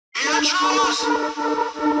Alright,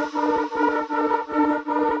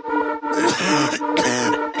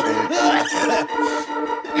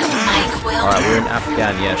 we're in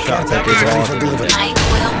Afghan, yeah. Shout out to Big Rod.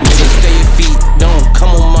 Just stay your feet, don't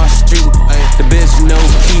come on my street. The bitch know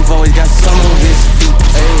Keith always got some on his feet.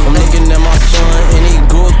 I'm looking at my son and he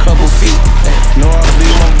go a couple feet. Know I'll be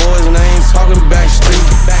my boys and I ain't talking back street.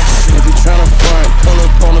 If you tryna front, pull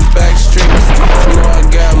up on the back street. You know I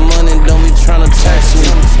got money, don't be tryna tax me.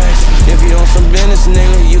 If you on some business,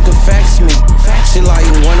 nigga, you can fax me. She like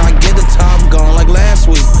when I get the top gone like last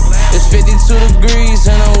week. It's 52 degrees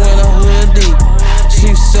and I'm in a hoodie.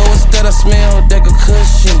 Chief so instead I smell like a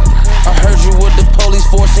cushion. I heard you with the police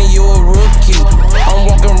forcing you a rookie. I'm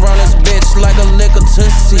walking around this bitch like a liquor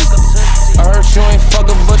tussie. I heard you ain't